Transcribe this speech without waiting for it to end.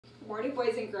Morning,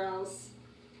 boys and girls.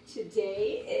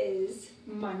 Today is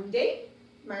Monday,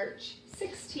 March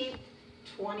 16th,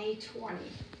 2020.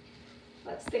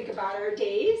 Let's think about our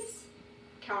days,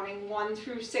 counting 1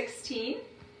 through 16.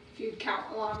 If you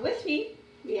count along with me,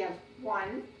 we have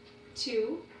 1,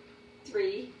 2,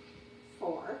 3,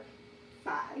 4,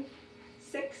 5,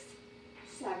 6,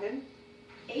 7,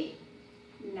 8,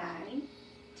 9,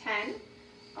 10,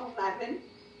 11,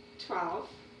 12,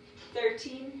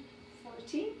 13,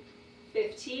 14,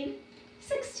 15,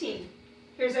 16.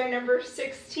 Here's our number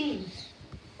 16.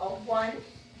 A 1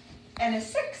 and a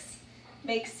 6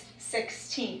 makes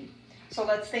 16. So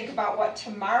let's think about what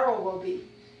tomorrow will be.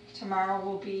 Tomorrow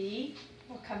will be,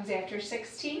 what comes after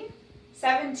 16?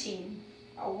 17.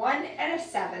 A 1 and a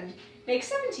 7 makes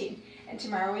 17. And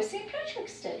tomorrow is St.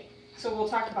 Patrick's Day. So we'll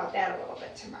talk about that a little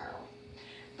bit tomorrow.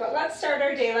 But let's start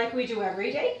our day like we do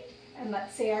every day. And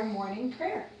let's say our morning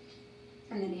prayer.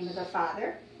 In the name of the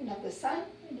Father, and of the Son,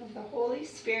 and of the Holy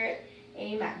Spirit,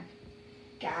 amen.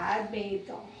 God made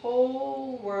the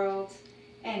whole world,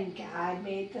 and God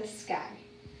made the sky.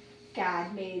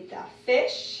 God made the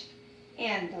fish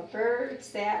and the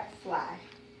birds that fly.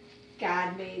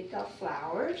 God made the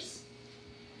flowers,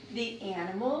 the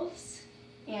animals,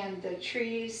 and the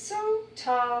trees so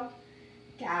tall.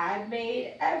 God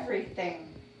made everything,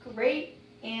 great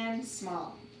and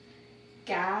small.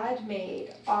 God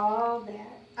made all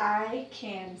that I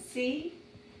can see.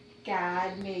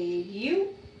 God made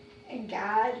you, and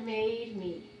God made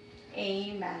me.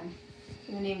 Amen.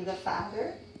 In the name of the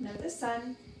Father, and of the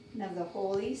Son, and of the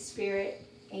Holy Spirit.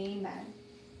 Amen.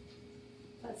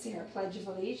 Let's say our Pledge of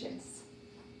Allegiance.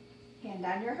 Hand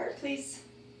on your heart, please.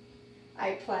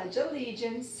 I pledge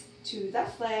allegiance to the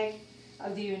flag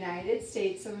of the United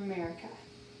States of America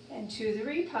and to the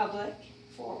republic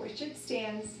for which it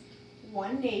stands,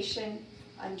 one nation,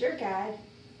 under God,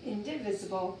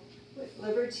 indivisible, with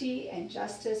liberty and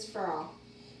justice for all.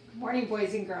 Good morning,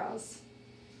 boys and girls.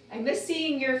 I miss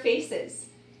seeing your faces,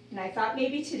 and I thought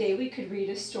maybe today we could read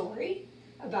a story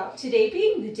about today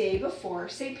being the day before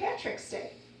St. Patrick's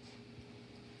Day.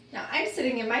 Now, I'm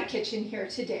sitting in my kitchen here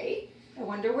today. I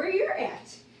wonder where you're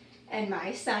at. And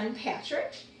my son,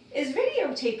 Patrick, is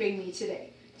videotaping me today.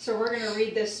 So we're going to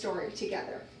read this story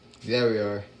together. There we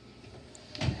are.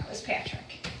 And that was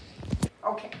Patrick.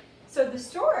 Okay, so the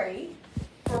story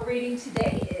we're reading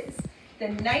today is the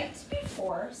night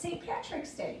before St.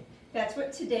 Patrick's Day. That's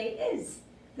what today is.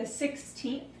 The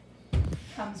 16th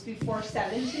comes before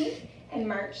 17th, and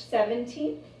March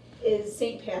 17th is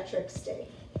St. Patrick's Day.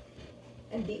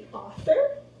 And the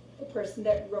author, the person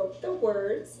that wrote the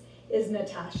words, is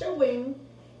Natasha Wing,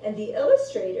 and the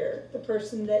illustrator, the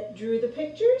person that drew the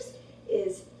pictures,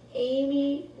 is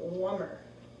Amy Wummer.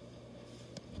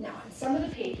 Now, on some of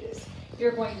the pages,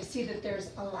 you're going to see that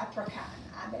there's a leprechaun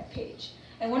on that page.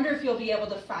 I wonder if you'll be able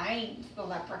to find the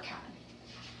leprechaun.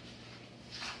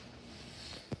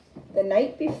 The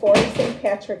night before St.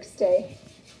 Patrick's Day.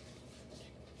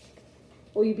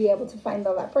 Will you be able to find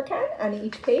the leprechaun on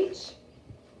each page?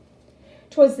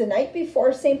 'Twas the night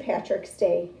before St. Patrick's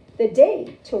Day, the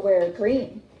day to wear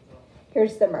green.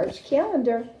 Here's the March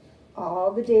calendar.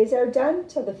 All the days are done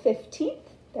till the 15th.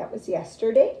 That was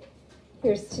yesterday.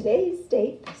 Here's today's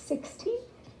date, the 16th,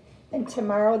 and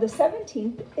tomorrow, the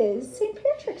 17th, is St.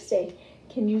 Patrick's Day.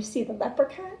 Can you see the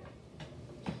leprechaun?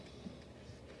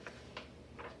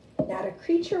 Not a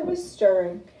creature was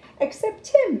stirring, except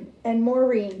Tim and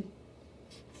Maureen.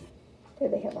 There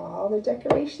they have all their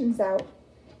decorations out.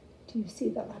 Do you see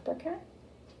the leprechaun?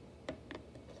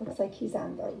 Looks like he's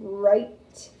on the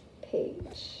right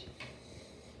page.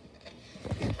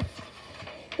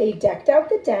 They decked out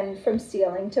the den from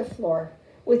ceiling to floor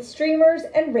with streamers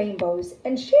and rainbows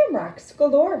and shamrocks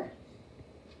galore.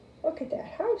 Look at that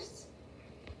house.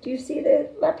 Do you see the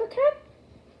leprechaun?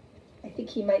 I think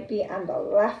he might be on the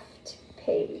left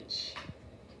page.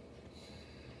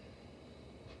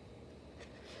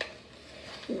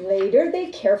 Later, they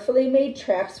carefully made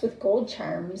traps with gold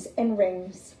charms and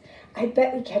rings. I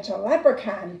bet we catch a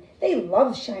leprechaun. They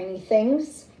love shiny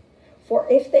things. For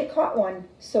if they caught one,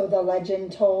 so the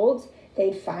legend told,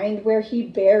 they'd find where he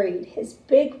buried his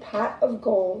big pot of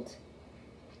gold.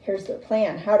 Here's their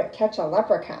plan, how to catch a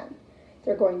leprechaun.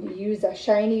 They're going to use a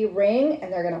shiny ring,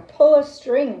 and they're going to pull a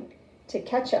string to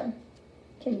catch him.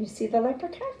 Can you see the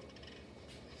leprechaun?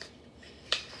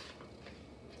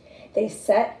 They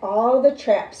set all the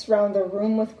traps round the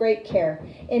room with great care,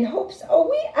 in hopes a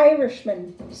wee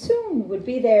Irishman soon would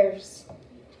be theirs.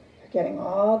 They're getting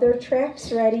all their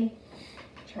traps ready,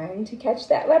 trying to catch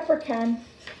that leprechaun.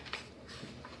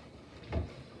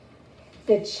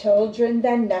 The children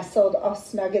then nestled all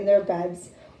snug in their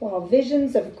beds, while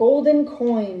visions of golden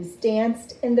coins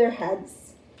danced in their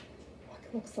heads.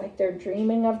 Looks like they're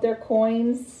dreaming of their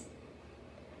coins.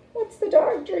 What's the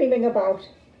dog dreaming about?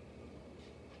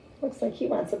 Looks like he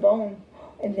wants a bone.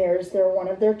 And there's one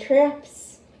of their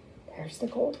traps. There's the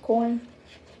gold coin,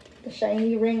 the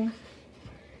shiny ring.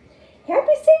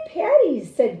 Happy St.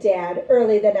 Patty's, said Dad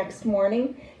early the next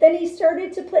morning. Then he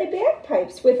started to play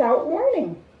bagpipes without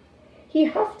warning. He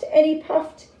huffed and he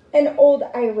puffed an old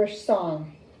Irish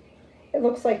song. It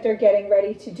looks like they're getting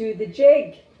ready to do the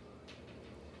jig.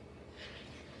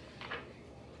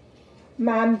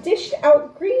 Mom dished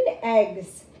out green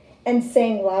eggs and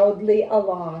sang loudly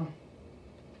along.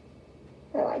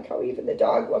 I like how even the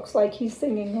dog looks like he's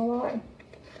singing along.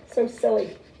 So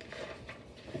silly.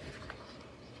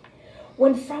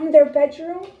 When from their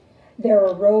bedroom there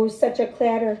arose such a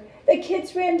clatter, the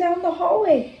kids ran down the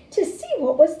hallway to see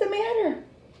what was the matter.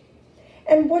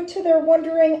 And what to their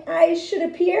wondering eyes should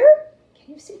appear?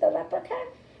 Can you see the leprechaun?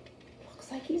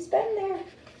 Looks like he's been there.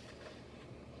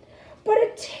 But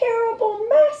a terrible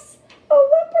mess! A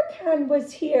leprechaun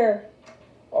was here.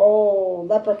 Oh,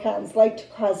 leprechauns like to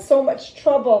cause so much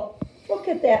trouble. Look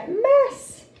at that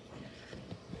mess.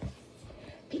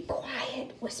 Be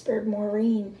quiet, whispered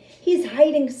Maureen. He's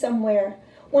hiding somewhere.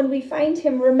 When we find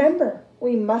him, remember,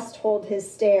 we must hold his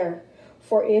stare.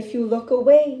 For if you look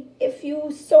away, if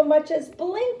you so much as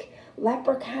blink,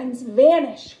 leprechauns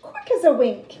vanish quick as a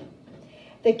wink.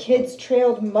 The kids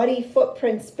trailed muddy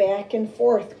footprints back and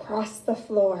forth across the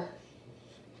floor.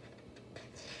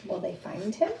 Will they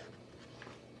find him?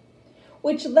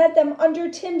 Which led them under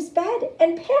Tim's bed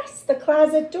and past the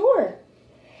closet door.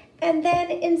 And then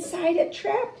inside a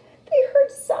trap, they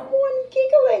heard someone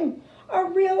giggling, a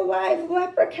real live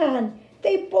leprechaun.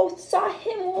 They both saw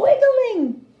him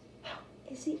wiggling.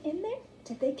 Is he in there?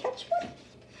 Did they catch one?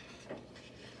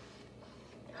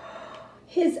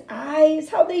 His eyes,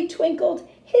 how they twinkled,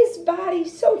 his body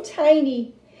so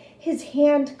tiny. His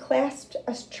hand clasped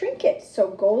a trinket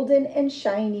so golden and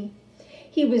shiny.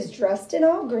 He was dressed in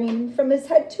all green from his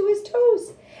head to his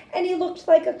toes, and he looked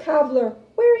like a cobbler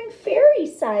wearing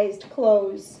fairy-sized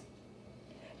clothes.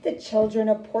 The children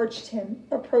approached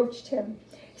him,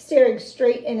 staring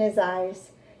straight in his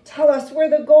eyes. Tell us where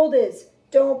the gold is.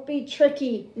 Don't be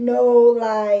tricky, no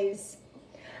lies.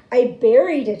 I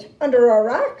buried it under a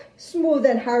rock, smooth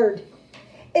and hard.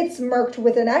 It's marked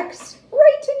with an X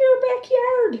right in your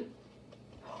backyard.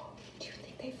 Do you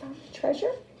think they found the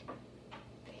treasure?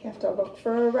 They have to look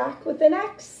for a rock with an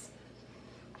X.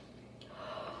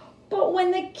 But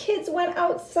when the kids went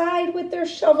outside with their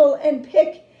shovel and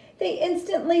pick, they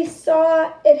instantly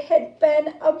saw it had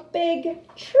been a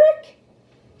big trick.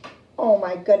 Oh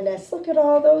my goodness, look at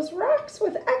all those rocks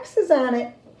with X's on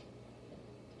it.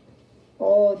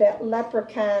 Oh, that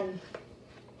leprechaun.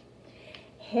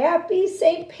 Happy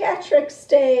St. Patrick's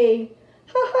Day.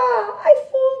 Ha ha, I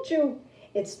fooled you.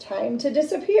 It's time to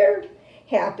disappear.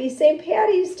 Happy St.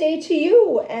 Patty's Day to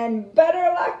you, and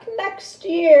better luck next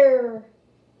year.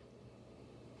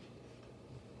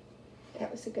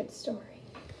 That was a good story.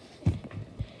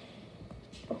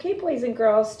 Okay, boys and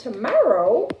girls,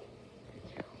 tomorrow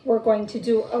we're going to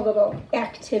do a little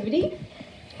activity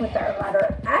with our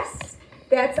letter S.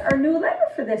 That's our new letter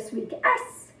for this week.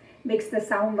 S makes the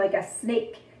sound like a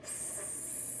snake.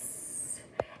 S.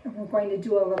 And we're going to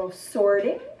do a little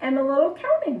sorting and a little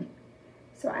counting.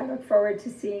 So I look forward to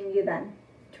seeing you then.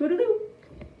 Toodaloo.